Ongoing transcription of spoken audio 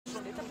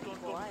των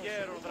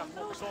γέρων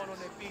δραχμοξώνων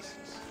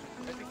επίσης.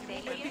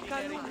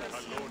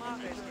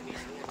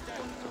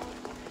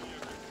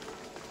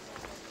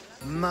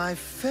 My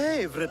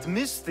favorite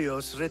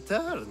Mystios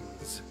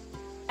returns.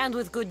 And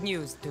with good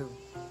news, too.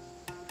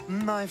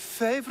 My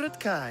favorite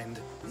kind.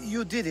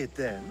 You did it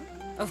then?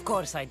 Of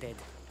course I did.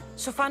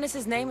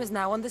 Sophanis' name is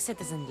now on the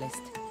citizen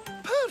list.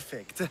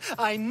 Perfect.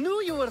 I knew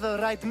you were the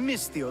right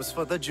Mystios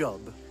for the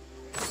job.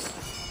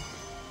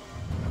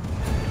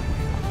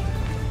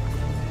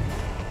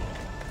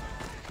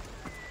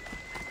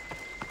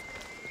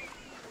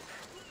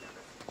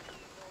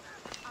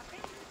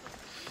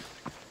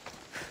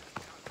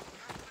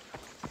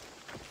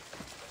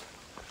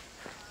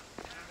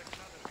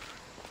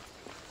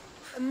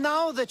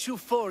 Now that you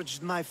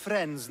forged my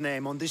friend's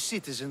name on the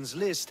citizens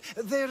list,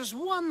 there's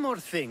one more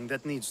thing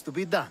that needs to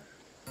be done.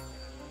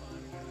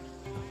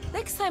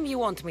 Next time you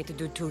want me to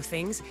do two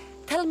things,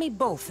 tell me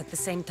both at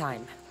the same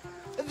time.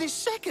 The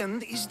second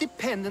is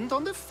dependent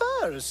on the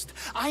first.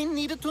 I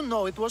needed to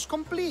know it was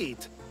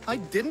complete. I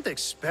didn't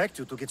expect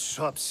you to get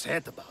so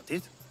upset about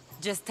it.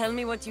 Just tell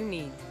me what you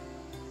need.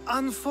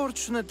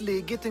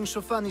 Unfortunately, getting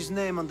Sophanis'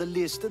 name on the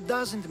list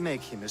doesn't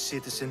make him a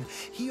citizen.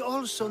 He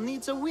also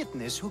needs a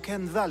witness who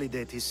can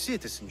validate his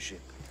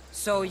citizenship.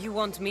 So you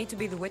want me to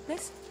be the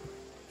witness?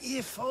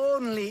 If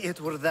only it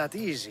were that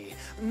easy.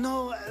 No,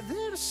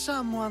 there's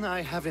someone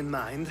I have in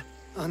mind.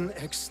 An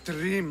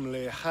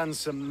extremely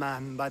handsome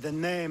man by the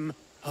name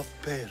of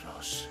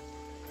Peros.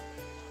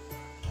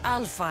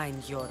 I'll find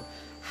your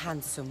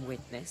handsome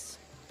witness.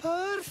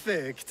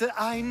 Perfect!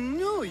 I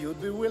knew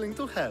you'd be willing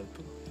to help.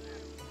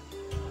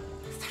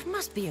 There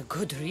must be a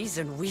good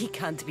reason we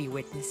can't be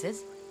witnesses.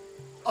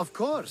 Of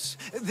course.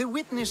 The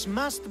witness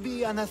must be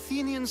an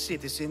Athenian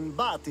citizen,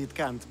 but it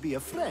can't be a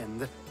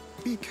friend.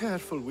 Be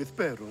careful with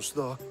Peros,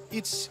 though.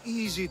 It's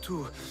easy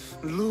to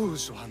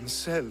lose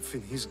oneself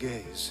in his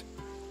gaze.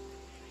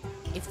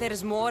 If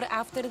there's more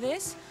after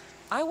this,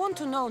 I want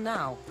to know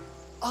now.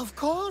 Of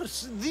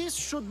course! This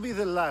should be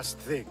the last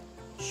thing.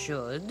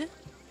 Should?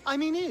 I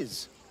mean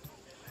is.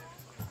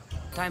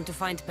 Time to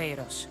find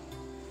Peros.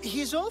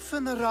 He's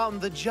often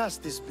around the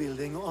Justice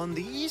Building on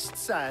the east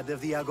side of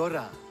the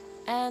Agora.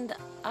 And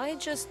I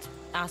just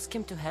ask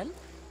him to help?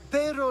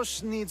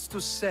 Peros needs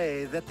to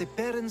say that the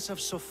parents of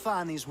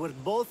Sophanis were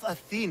both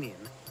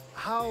Athenian.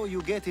 How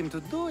you get him to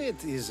do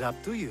it is up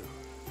to you.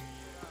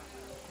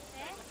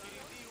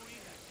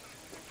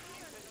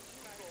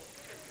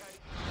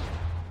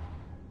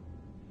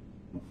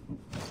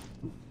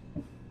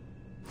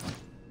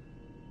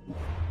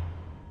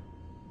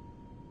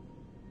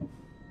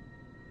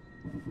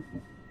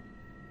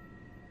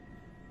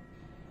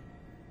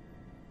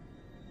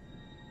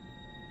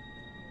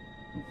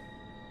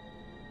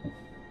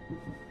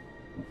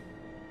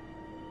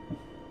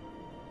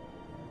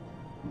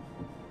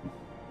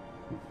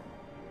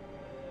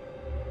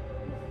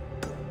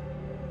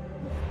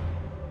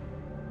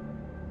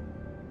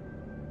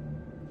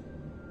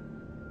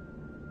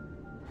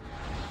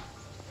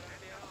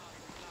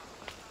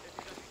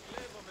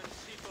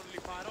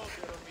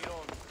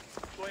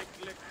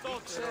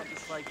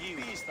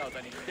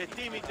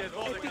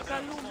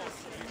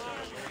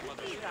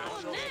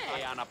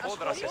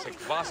 Αναπόδρασες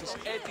εκβάσεις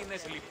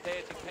έτινες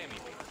λιπτέτη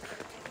θέμητη.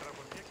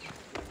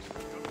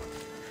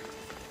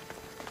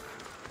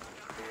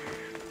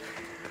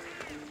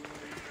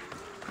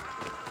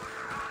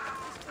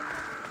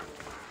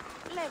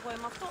 Λέγω,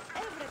 με αυτό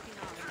έβρεπε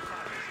να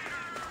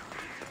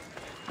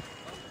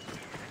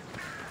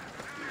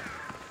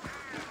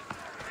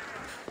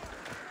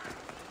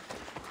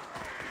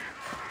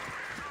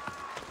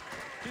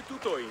Τι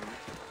τούτο είναι?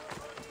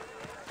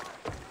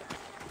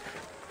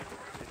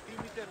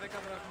 Ετοίμητε 10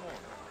 δραχμών.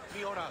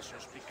 Μη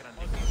οράσος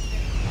πικραντική.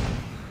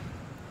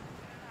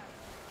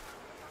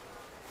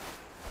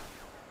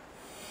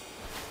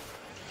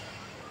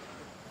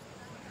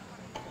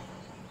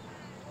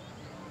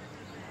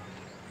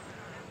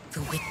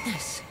 The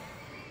witness.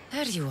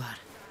 There you are.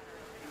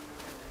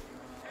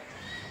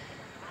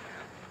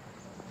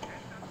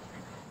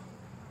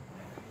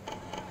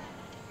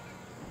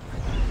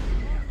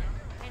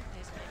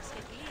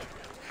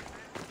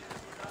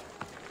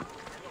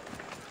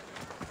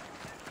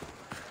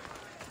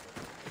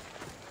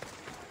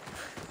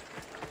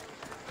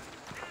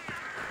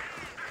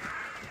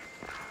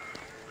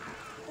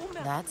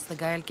 That's the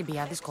guy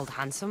Alcibiades called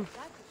handsome?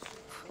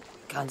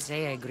 Can't say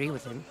I agree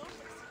with him.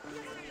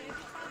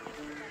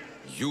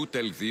 You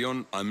tell Theon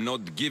I'm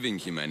not giving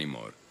him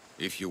anymore.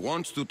 If he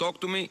wants to talk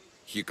to me,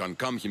 he can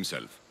come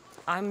himself.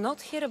 I'm not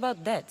here about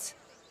debts.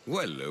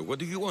 Well, what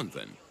do you want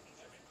then?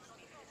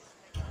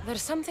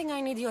 There's something I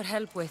need your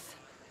help with.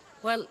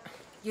 Well,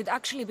 you'd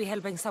actually be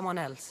helping someone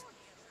else.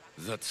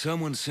 That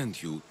someone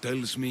sent you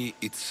tells me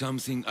it's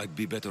something I'd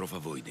be better off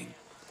avoiding.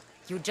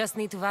 You just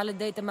need to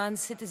validate a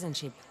man's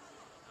citizenship.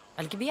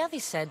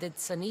 Alcibiades said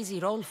it's an easy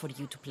role for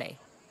you to play.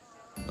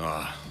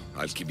 Ah,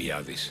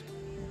 Alcibiades.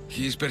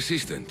 He is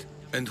persistent.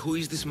 And who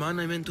is this man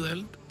I meant to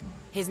help?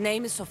 His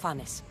name is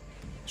Sophanis.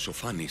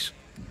 Sophanis.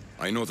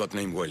 I know that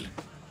name well.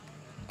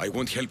 I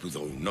won't help you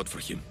though, not for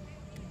him.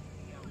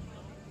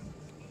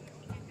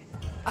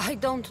 I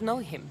don't know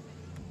him.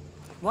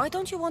 Why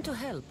don't you want to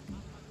help?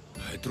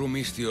 True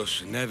Mystios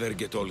never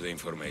get all the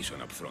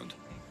information up front.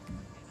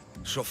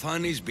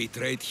 Sophanis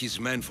betrayed his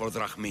men for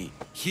Drachmi.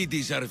 He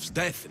deserves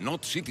death, not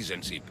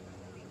citizenship.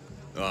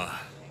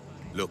 Ah,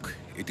 look,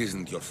 it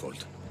isn't your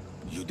fault.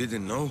 You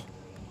didn't know,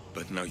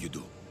 but now you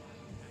do.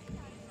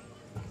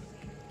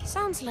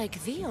 Sounds like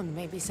Theon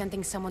may be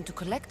sending someone to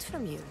collect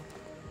from you.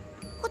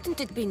 Wouldn't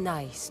it be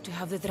nice to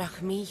have the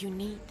drachmi you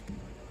need?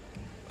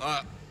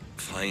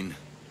 Fine.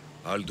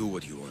 I'll do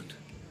what you want.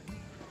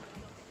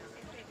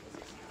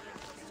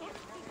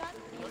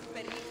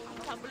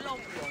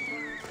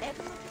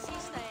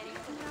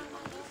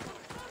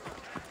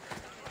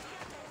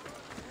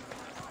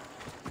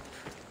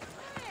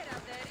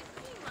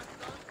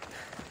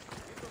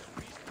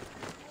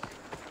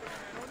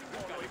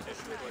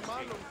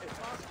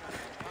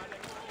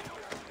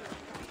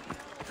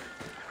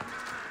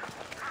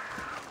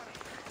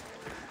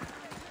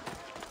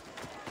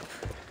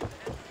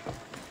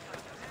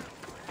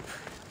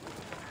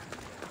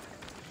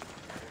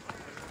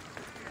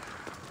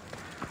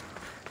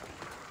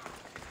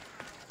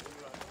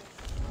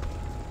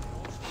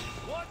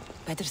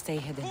 Better stay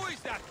hidden. Who is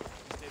that?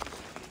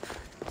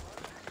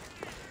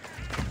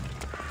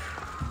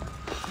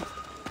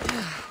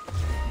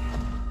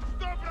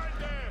 Stop right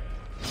there!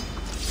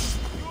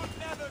 You'll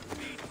never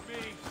beat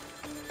me!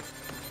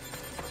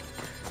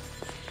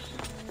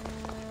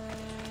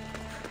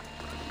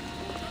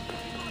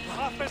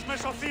 Άφες με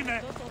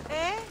σωθήνε!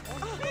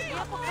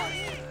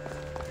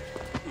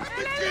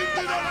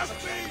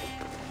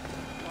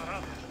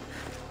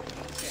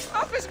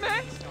 Άφες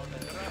με!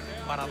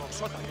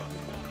 Παραδοξότατο.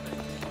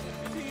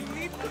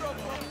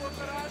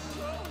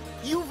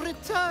 You've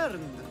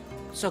returned!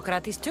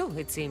 Socrates too,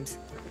 it seems.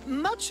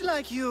 Much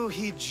like you,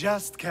 he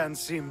just can't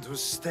seem to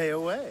stay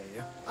away.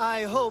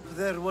 I hope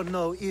there were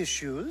no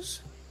issues.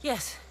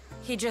 Yes,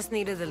 he just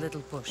needed a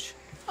little push.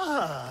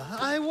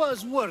 Ah, I was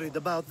worried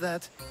about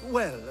that.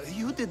 Well,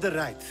 you did the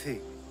right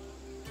thing.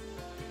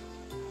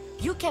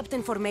 You kept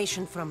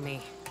information from me.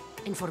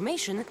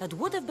 Information that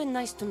would have been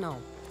nice to know.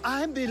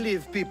 I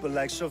believe people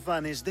like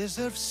Sophanis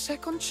deserve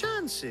second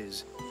chances.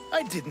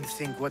 I didn't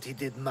think what he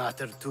did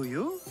mattered to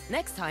you.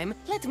 Next time,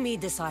 let me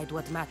decide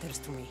what matters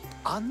to me.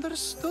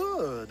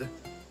 Understood.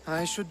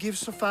 I should give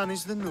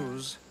Sophanis the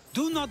news.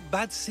 Do not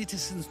bad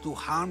citizens do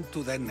harm to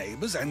their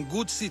neighbors and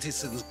good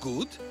citizens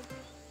good?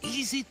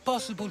 Is it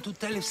possible to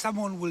tell if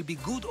someone will be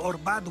good or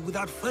bad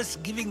without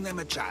first giving them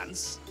a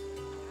chance?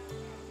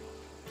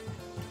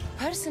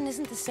 Person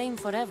isn't the same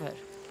forever.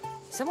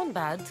 Someone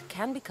bad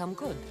can become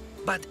good.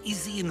 But is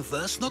the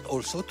inverse not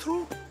also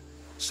true?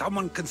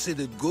 Someone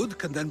considered good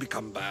can then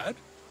become bad?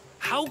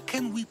 How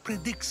can we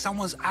predict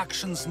someone's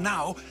actions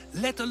now,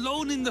 let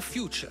alone in the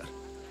future?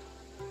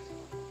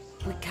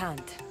 We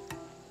can't.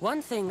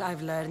 One thing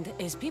I've learned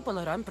is people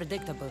are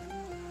unpredictable.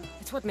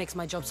 It's what makes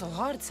my job so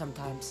hard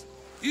sometimes.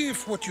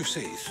 If what you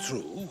say is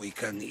true, we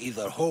can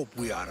either hope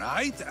we are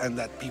right and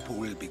that people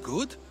will be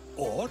good,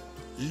 or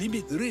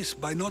limit risk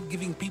by not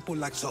giving people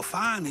like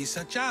Sophanis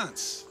a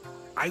chance.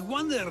 I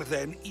wonder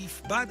then if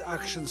bad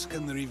actions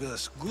can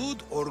reverse good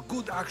or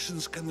good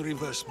actions can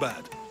reverse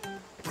bad.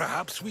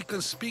 Perhaps we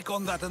can speak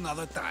on that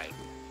another time.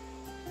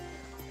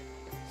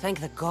 Thank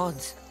the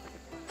gods.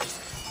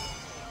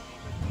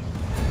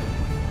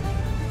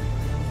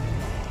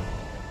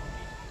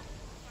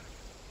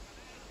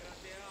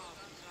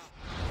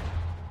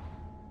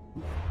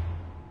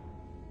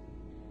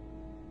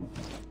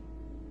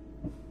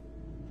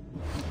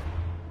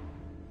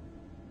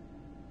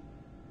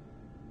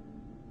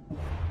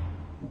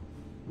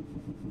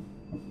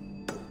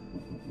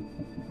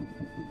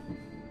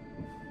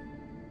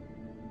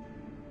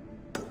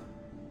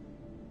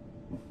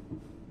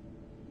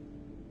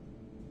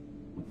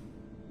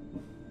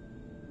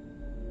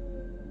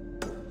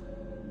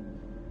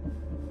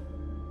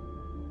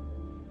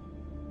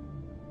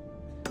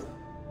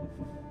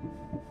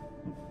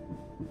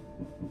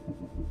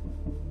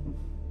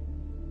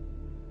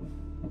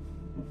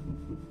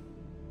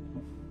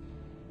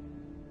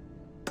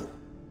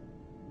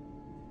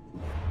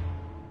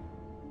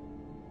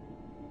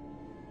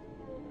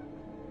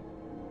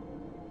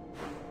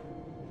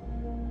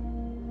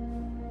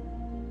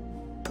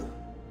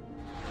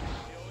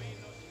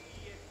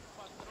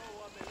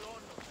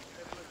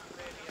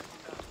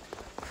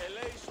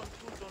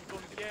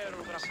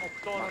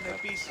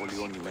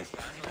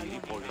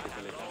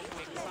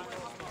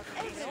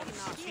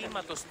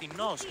 Θύματος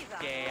τεινός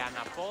και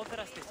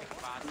αναπόδραστες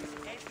εκφάσεις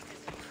έτυχε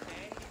σε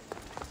λιτέ.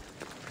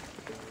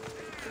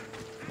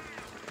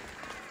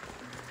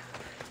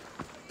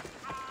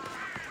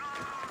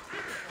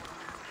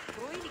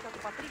 Προείδηκα του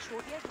πατρίσου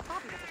ότι έχει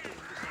πάπη να το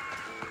στείλει πίσω.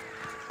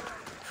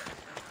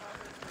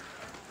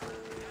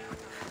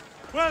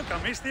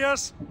 Welcome,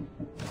 Mystios!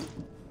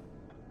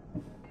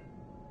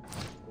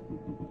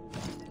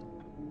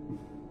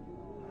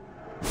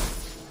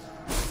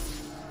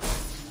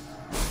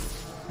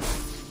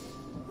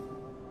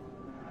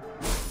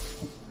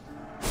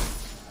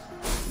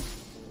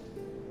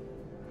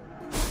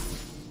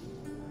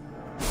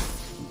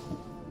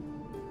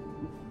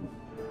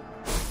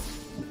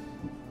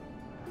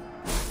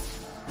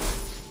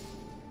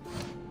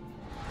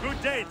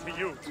 say to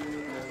you?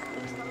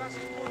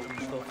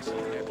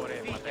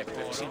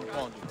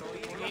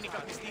 Είναι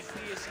καπιστή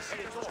πίεση σε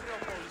εντός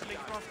κρεοπόλης, λέει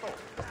το αυτό.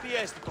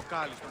 Πιέστε το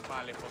κάλισμα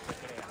πάλι από το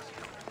κρέας.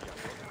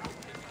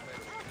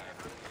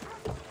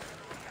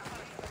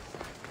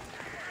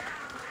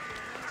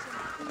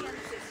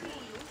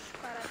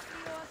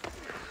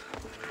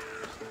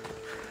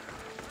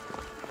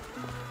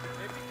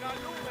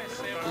 Επικαλούμε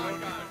σε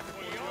παρακαλώ.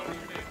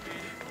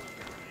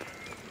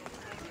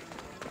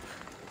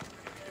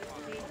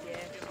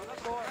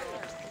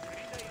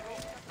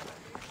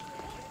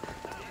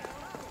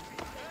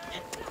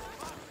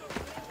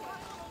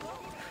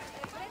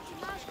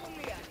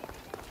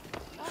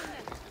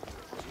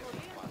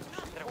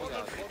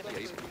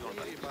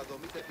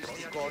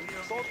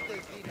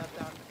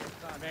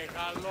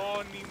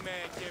 Μεγαλώνει με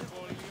και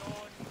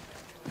βολιώνει.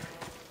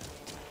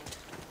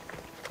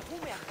 Πού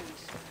με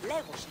ακούεις,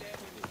 λέγωσε.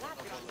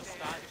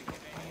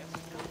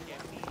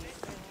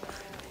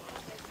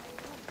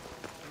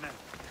 Ναι,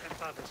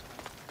 εμφάτεσαι.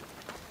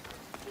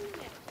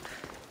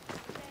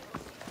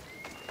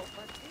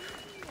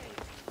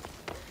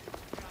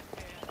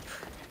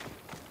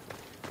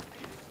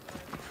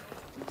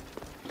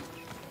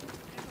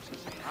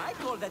 I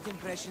call that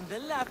impression the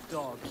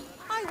lapdog.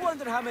 I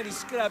wonder how many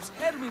scraps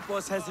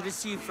Hermipos has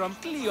received from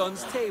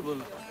Cleon's table.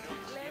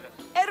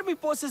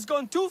 Hermipos has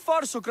gone too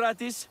far,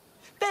 Socrates.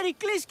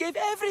 Pericles gave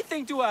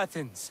everything to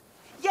Athens.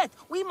 Yet,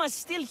 we must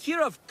still hear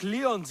of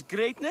Cleon's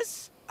greatness.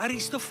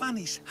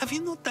 Aristophanes, have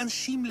you not done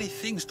seemly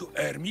things to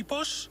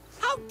Hermipos?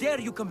 How dare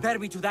you compare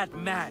me to that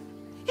man?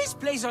 His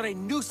plays are a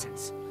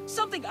nuisance.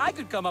 Something I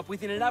could come up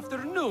with in an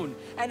afternoon,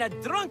 and a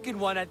drunken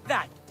one at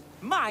that.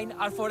 Mine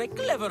are for a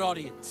clever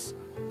audience.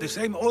 The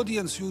same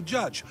audience you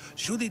judge.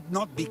 Should it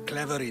not be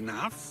clever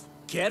enough?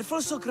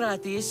 Careful,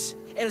 Socrates,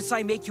 else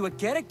I make you a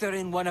character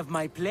in one of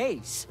my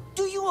plays.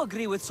 Do you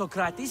agree with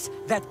Socrates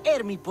that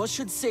Hermipos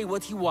should say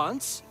what he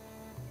wants?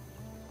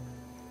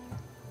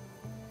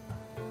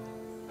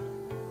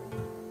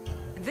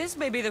 This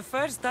may be the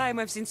first time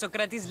I've seen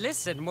Socrates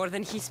listen more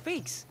than he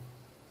speaks.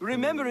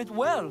 Remember it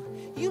well.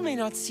 You may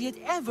not see it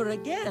ever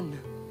again.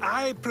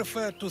 I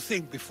prefer to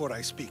think before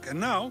I speak, and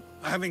now,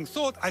 having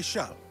thought, I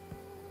shall.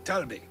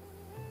 Tell me,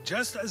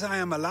 just as I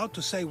am allowed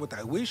to say what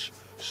I wish,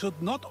 should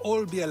not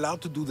all be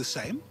allowed to do the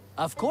same?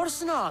 Of course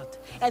not.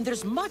 And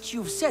there's much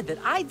you've said that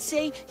I'd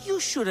say you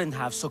shouldn't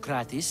have,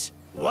 Socrates.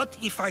 What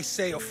if I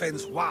say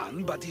offends one,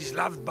 but is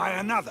loved by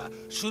another?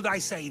 Should I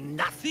say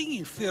nothing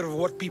in fear of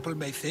what people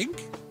may think?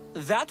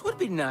 That would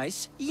be nice,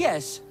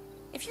 yes.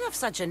 If you have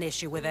such an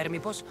issue with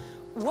Hermipos,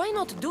 why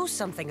not do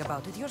something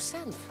about it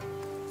yourself?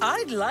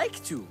 I'd like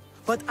to,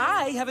 but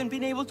I haven't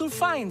been able to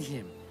find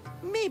him.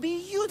 Maybe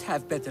you'd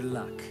have better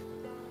luck.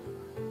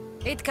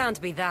 It can't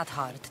be that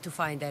hard to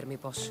find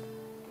Hermipos.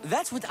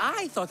 That's what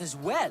I thought as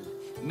well.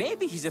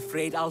 Maybe he's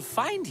afraid I'll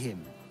find him.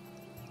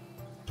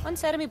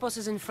 Once Hermipos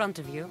is in front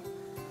of you,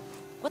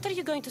 what are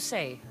you going to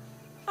say?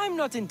 I'm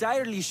not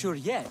entirely sure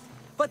yet,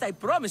 but I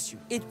promise you,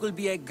 it will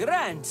be a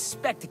grand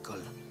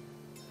spectacle.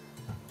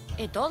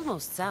 It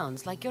almost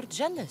sounds like you're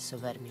jealous of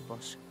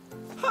Hermipos.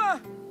 Ha!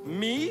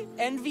 Me?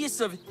 Envious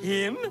of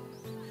him?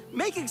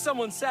 Making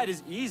someone sad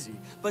is easy,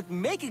 but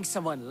making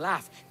someone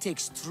laugh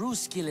takes true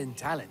skill and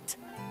talent.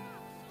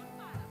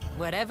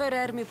 Wherever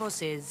Hermipos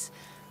is,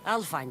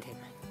 I'll find him.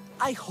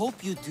 I hope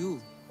you do.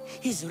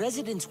 His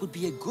residence would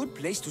be a good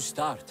place to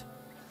start.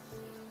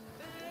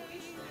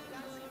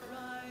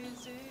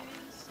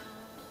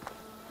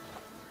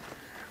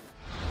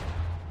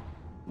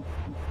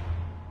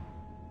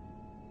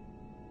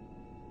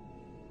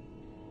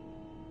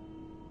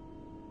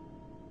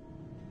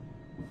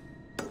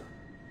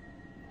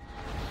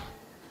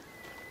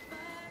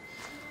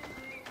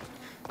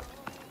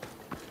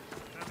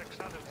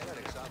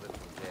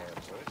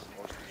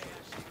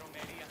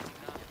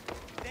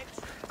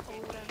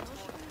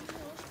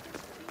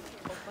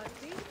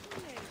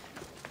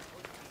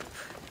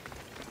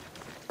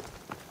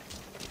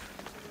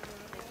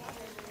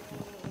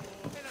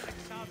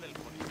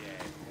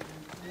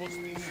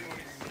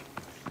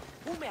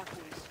 Πού με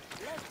ακούεις,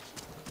 λέγωσε.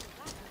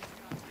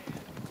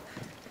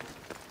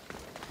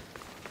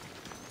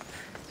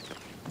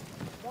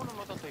 Μόνο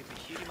όταν το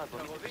επιχείρημα των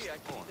τραγωδία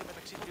κινείται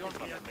μεταξύ τριών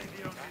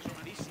παραμένων.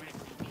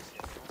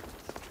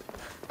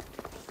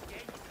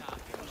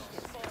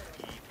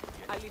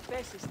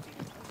 Αληθές εστί.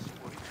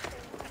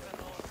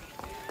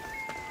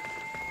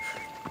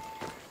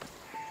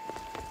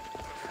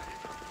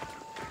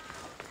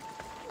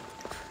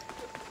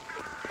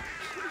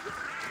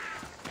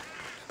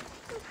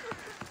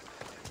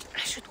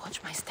 I should watch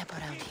my step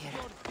around here.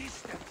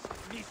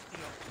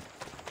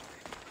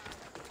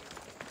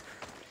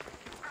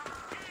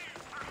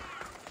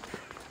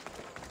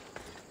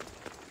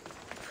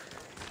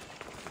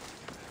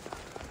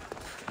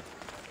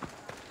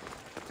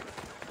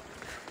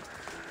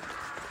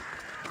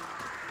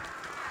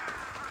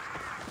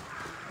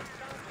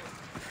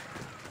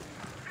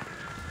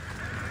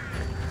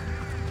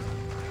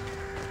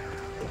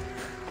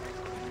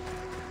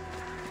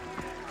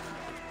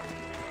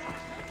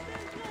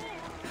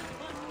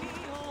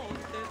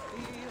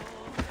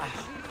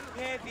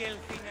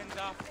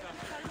 διελθύνεντα αυτά.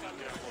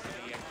 Καλή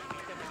αγωνία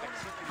κινείται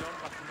μεταξύ φυλών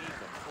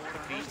βαθμίδων.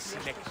 Τι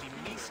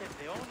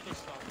συνεκτιμήσετε όντως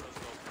το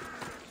απροσδόκητο.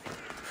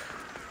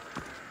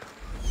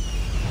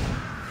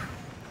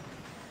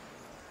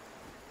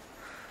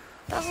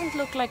 Doesn't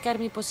look like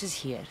Hermipos is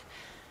here.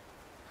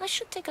 I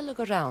should take a look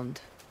around.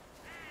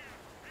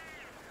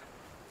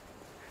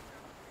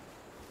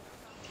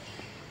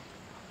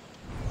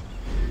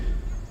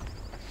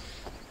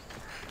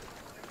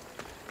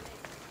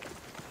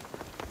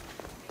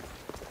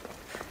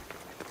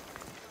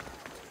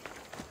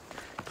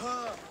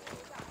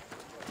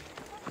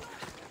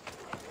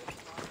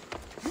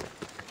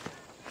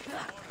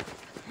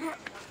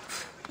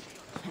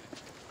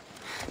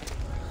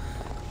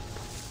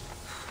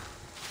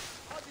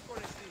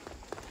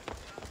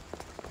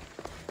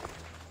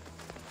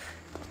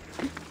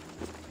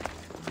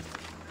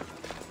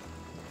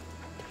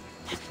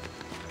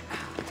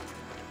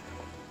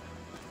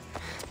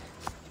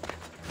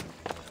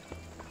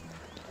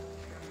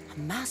 A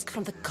mask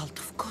from the cult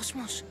of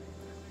Cosmos.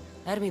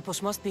 Hermipos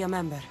must be a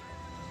member.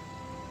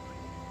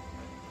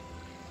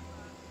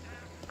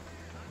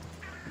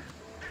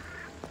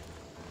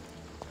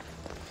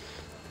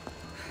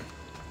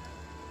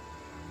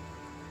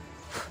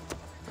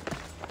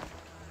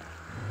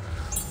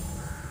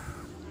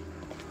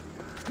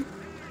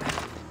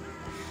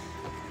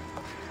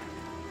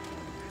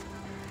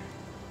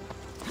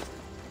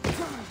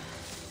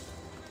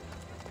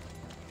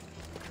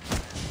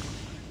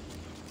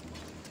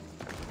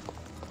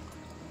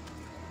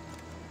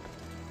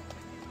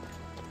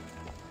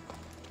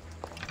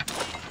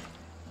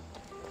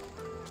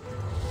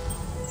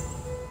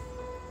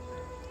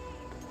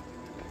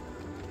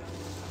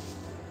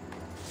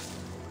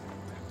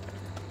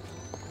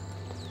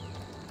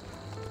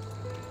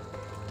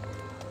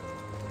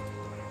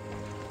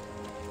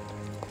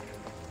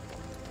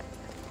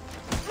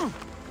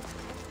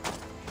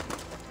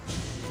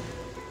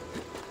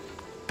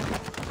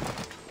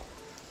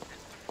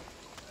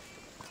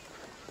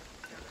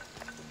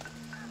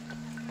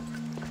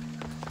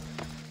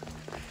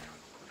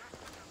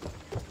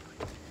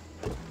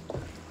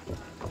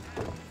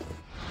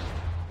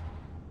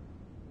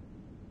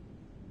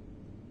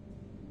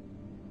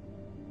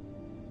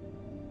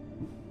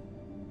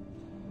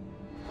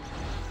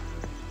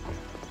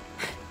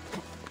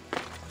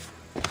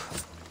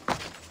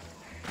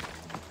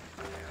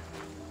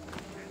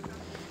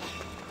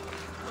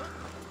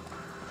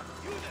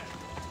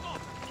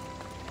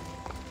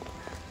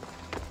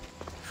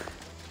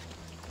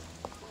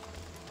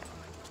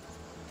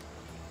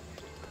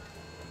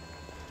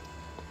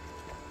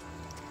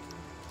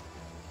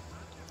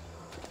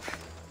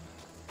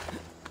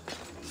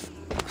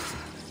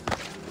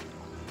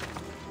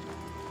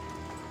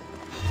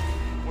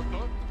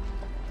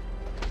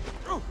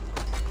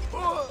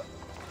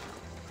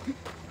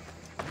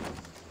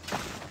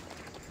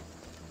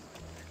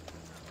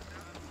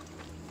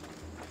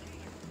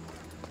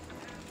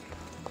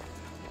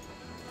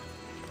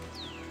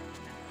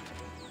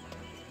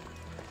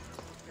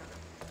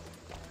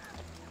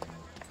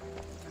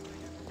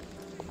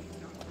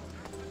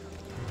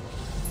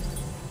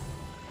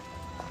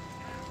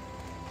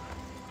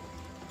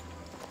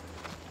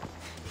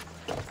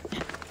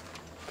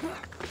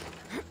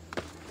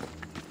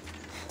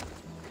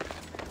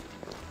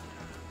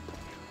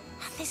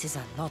 This is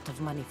a lot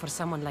of money for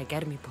someone like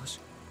Hermipos.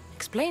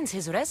 Explains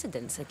his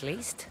residence, at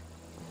least.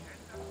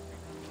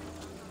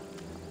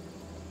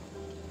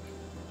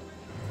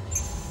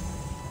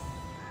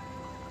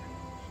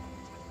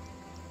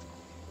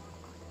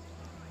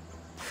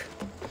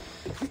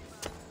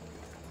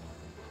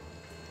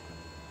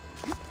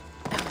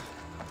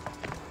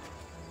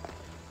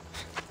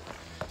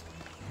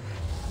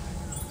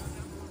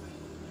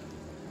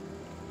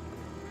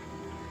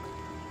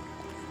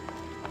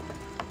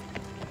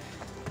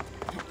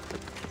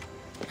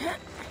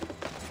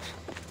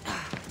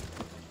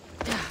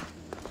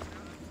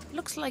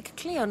 Looks like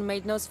Cleon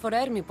made notes for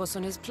Hermipos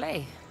on his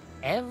play.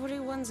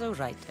 Everyone's a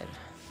writer.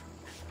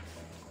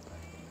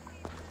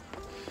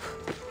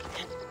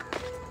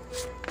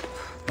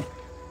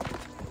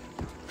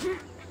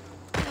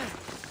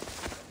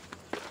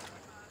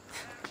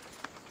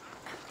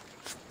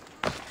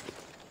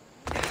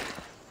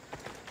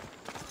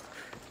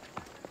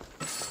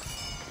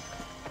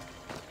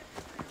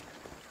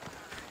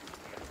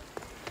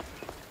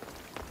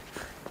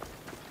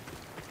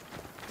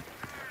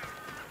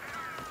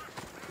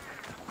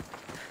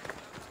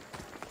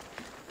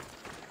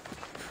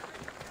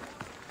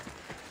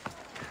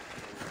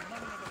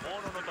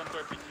 το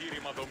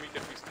επιχείρημα δομείται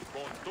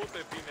πιστικών,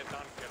 τότε δίνεται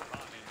αν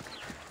κερδάνε.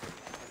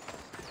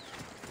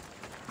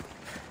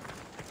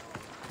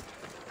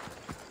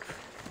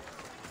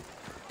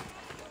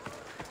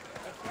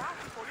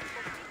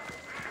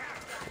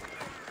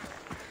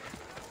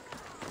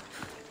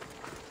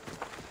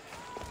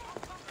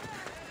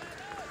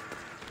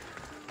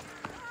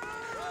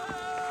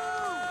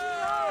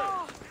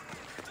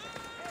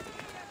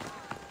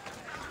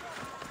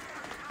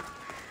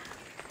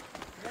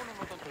 Μόνο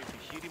όταν το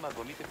επιχείρημα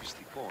δομείται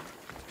πιστικών,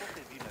 τότε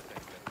δίνεται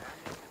αν κερδάνε.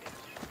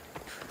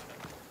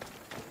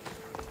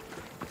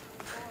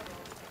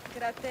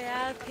 Κρατέα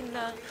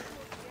Άθηνα,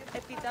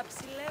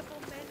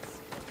 επιταψιλεύομεν.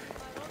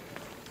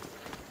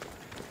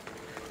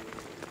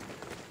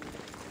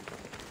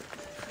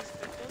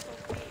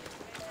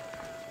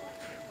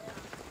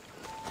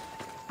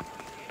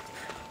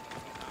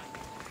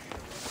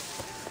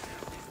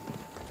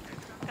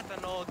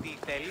 Κατανοώ ότι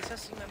θέλει να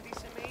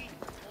συναντήσει με ή.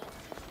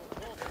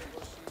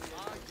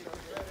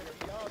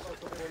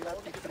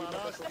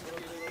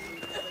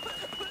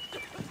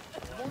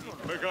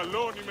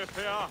 Μεγαλώνει με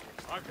θεά,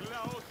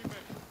 αγλαώτη με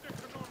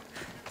τεχνών.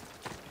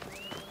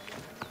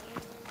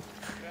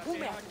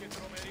 Πούμε Και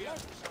τρομερή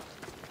άκουσα.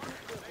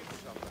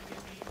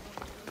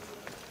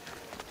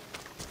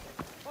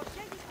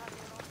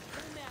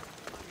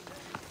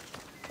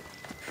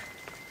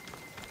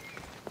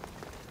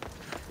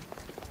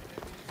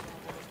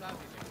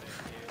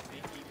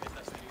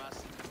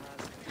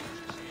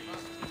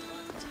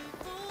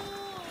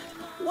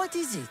 What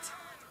is it?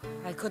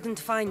 I couldn't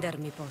find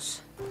Hermipos,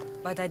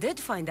 but I did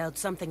find out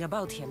something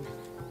about him.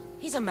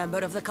 He's a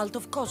member of the cult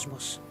of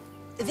Cosmos.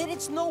 Then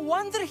it's no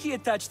wonder he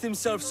attached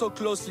himself so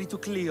closely to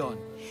Cleon.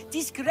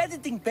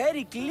 Discrediting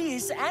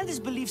Pericles and his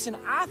beliefs in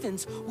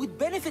Athens would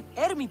benefit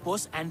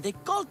Hermipos and the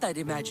cult, I'd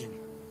imagine.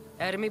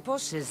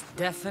 Hermipos is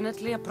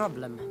definitely a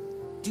problem.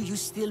 Do you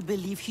still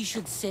believe he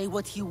should say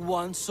what he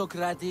wants,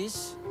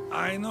 Socrates?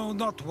 I know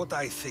not what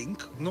I think,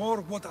 nor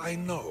what I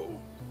know.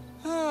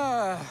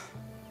 Ah,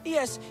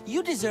 yes, you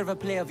deserve a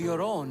play of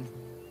your own.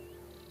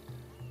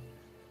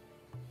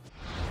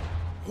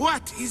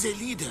 What is a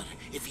leader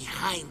if he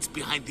hides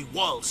behind the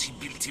walls he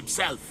built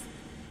himself?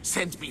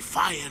 Send me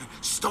fire,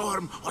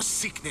 storm, or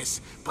sickness,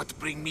 but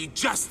bring me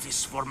justice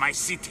for my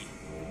city.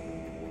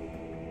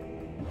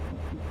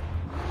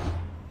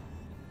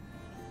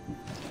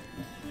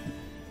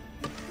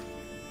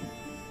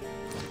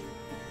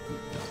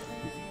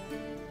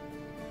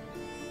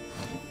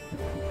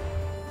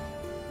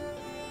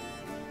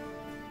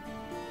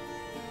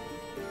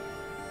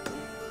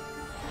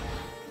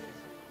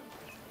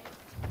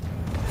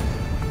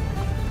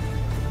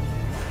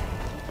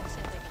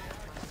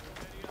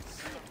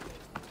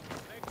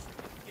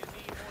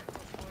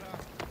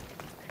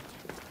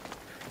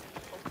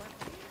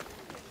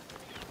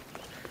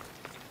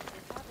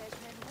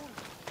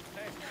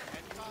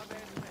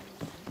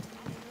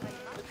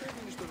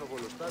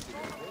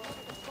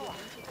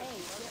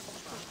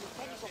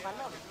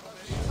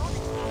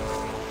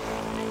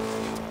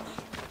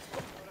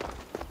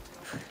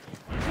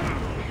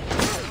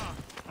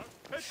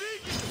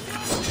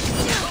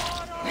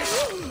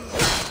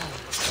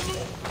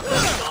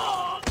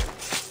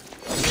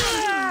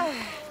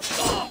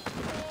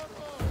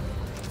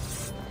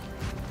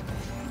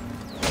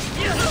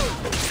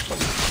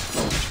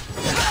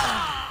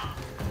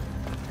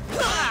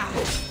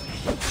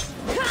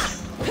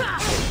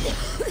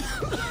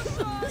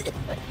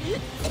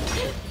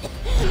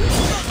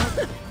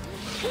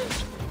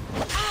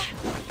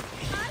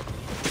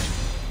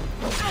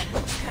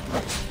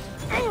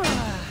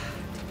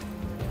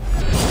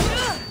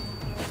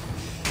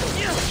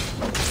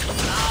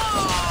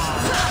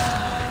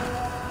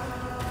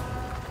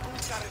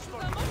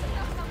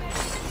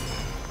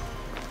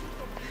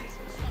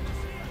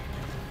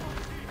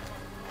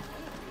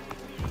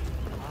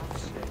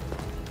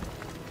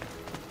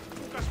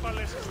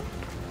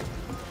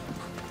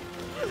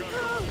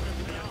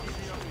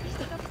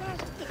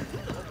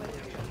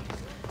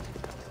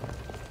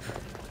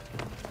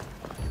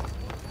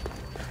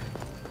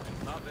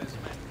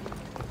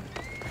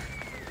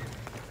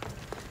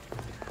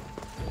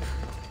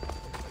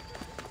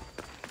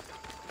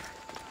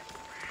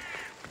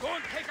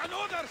 Don't take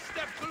another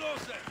step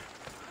closer!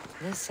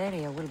 This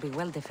area will be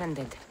well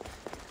defended.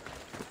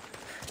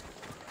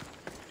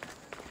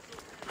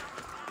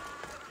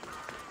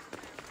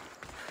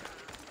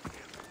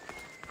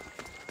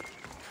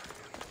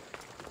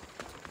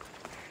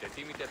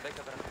 Τετίμητε 10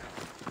 δραχμά.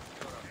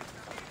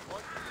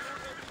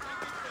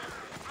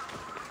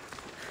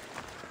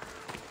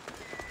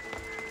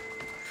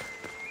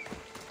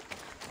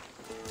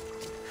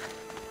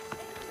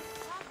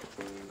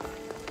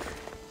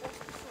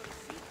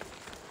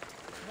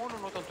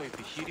 Μόνον όταν το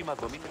επιχείρημα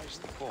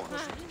δομιναριστικό,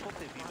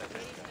 τότε δίνεται.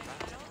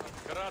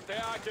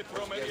 Κρατεά και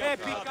τρομερή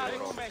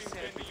Επικαλούμε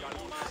σε.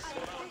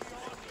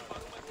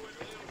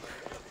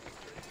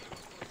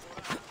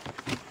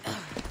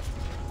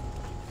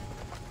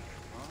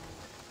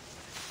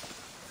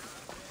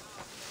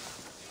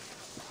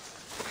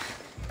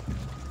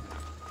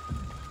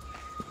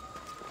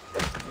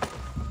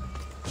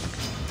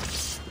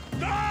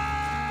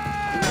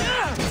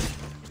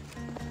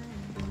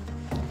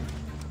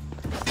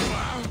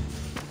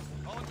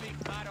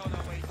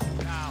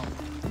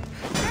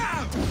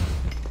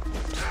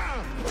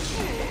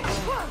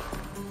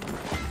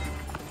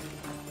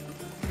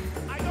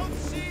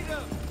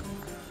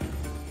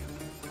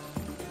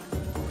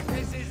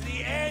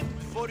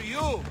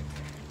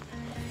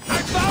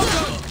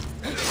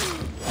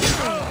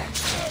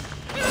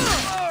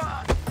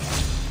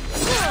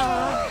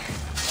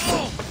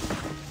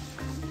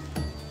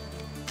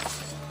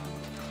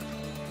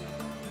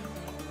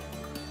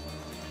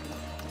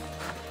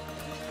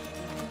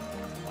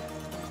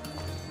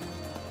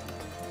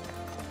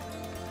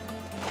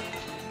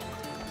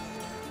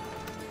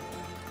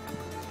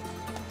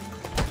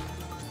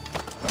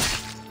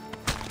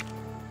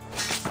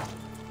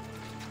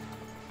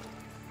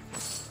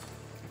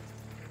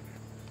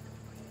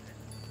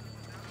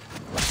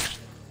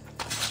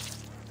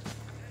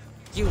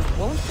 You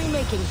won't be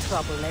making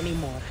trouble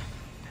anymore.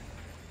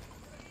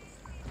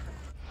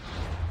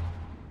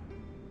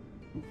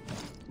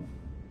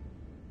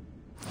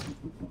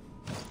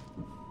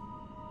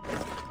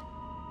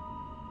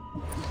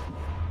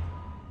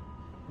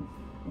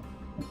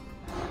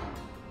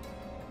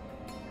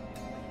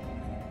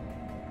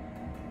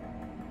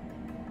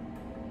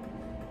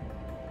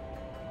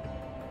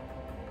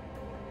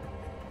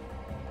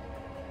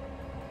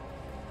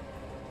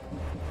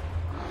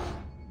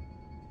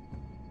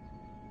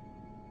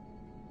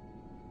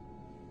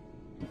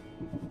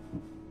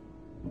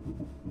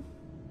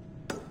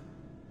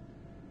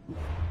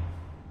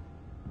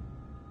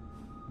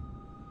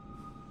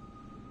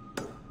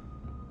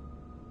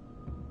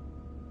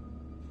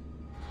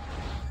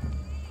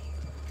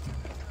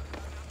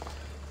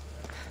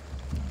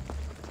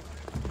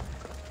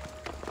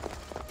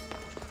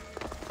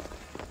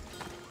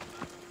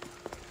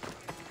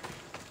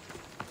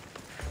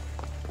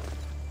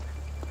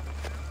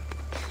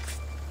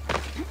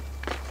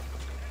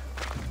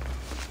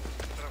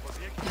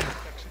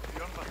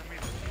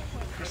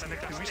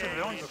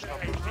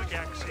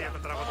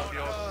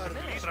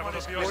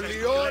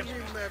 Πολιώνει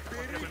με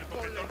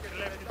πυρήπολο και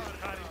κλέφτη του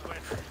χάρη του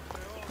έφερε.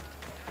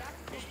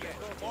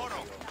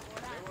 Όρο.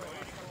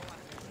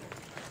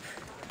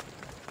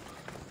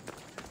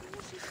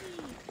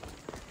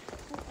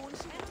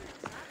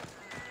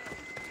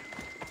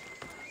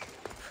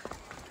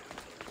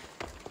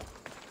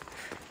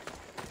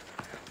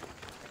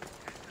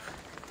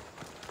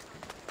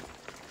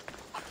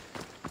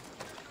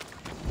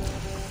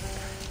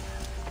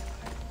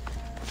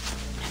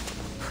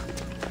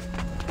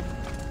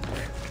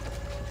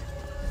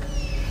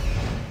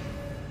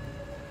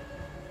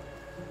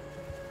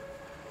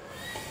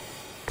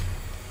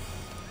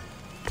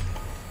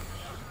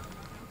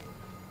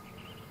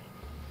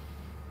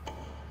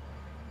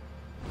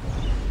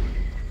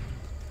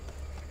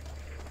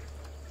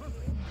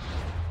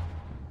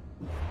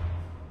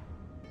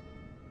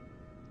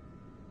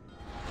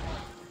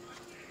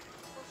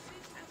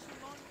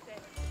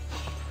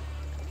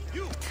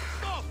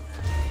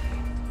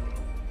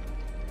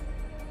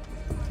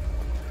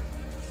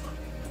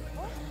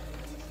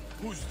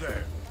 Who's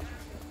there?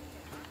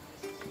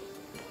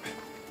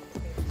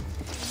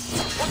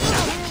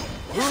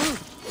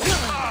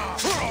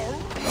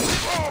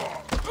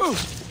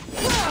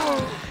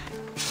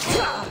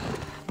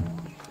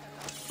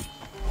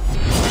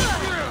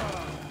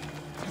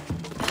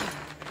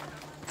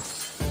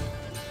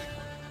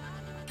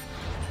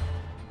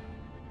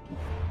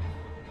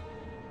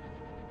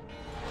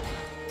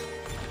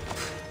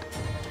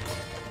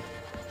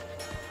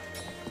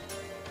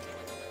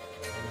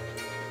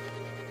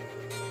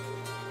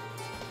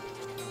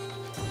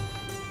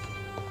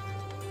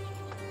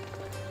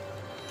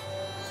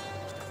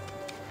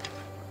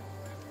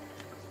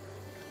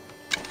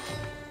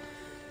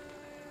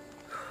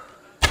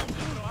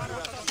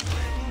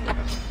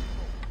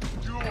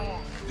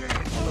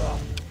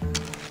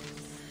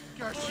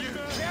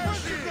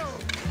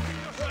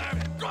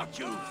 Got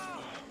you!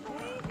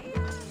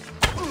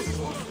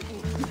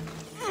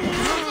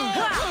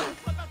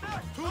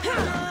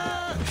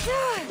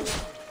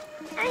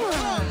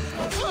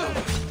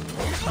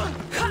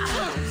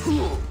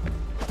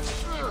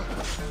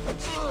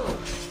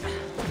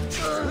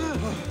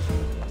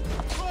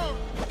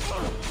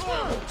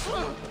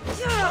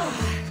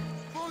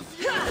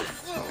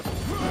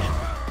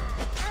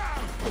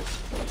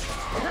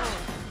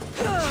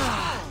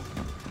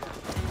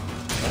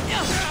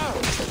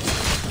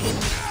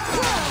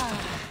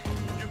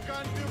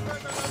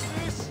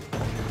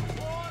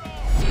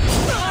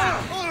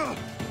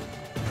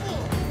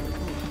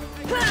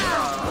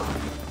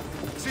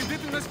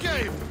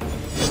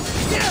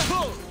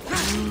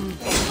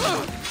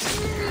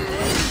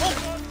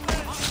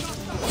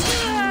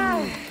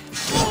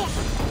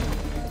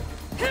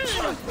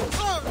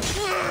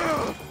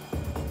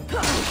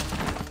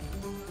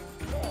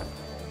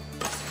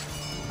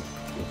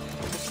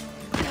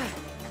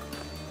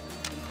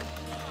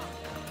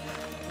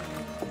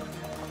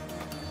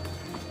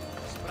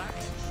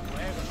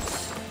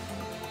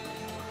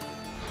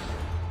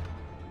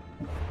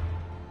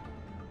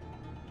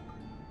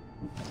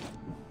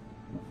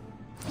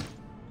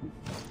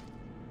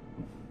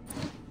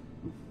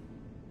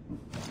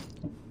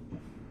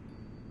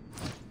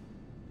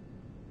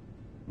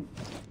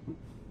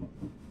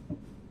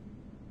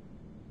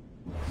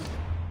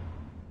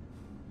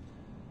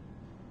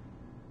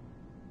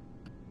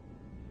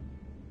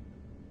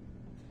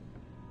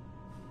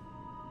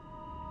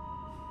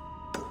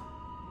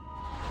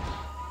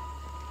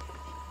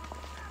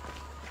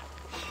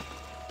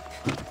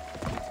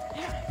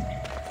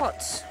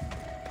 Pots.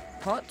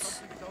 Pots.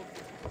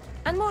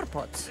 And more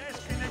pots.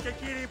 Έσπινε και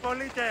κύριοι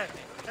πολίτε,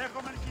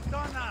 έχουμε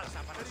γειτόνα.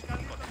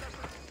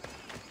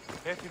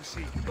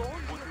 Έφυρση,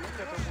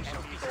 ούτε το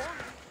μουσική.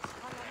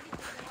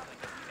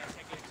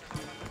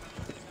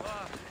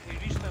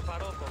 Γυρίσουμε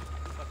παρόδο,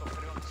 θα το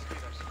χρεών της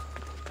χείρας.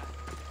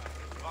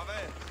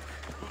 Βαβέ,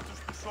 τούτους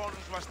τους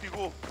όρους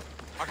μαστιγού.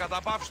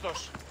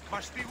 Ακαταπαύστος,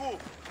 μαστιγού.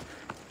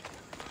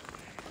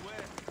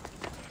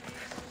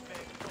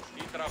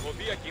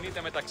 τραγωδία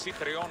κινείται μεταξύ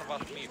 3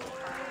 βαθμίδων.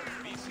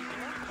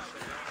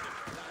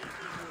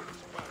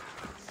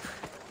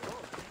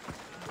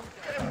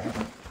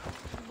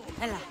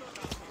 Έλα.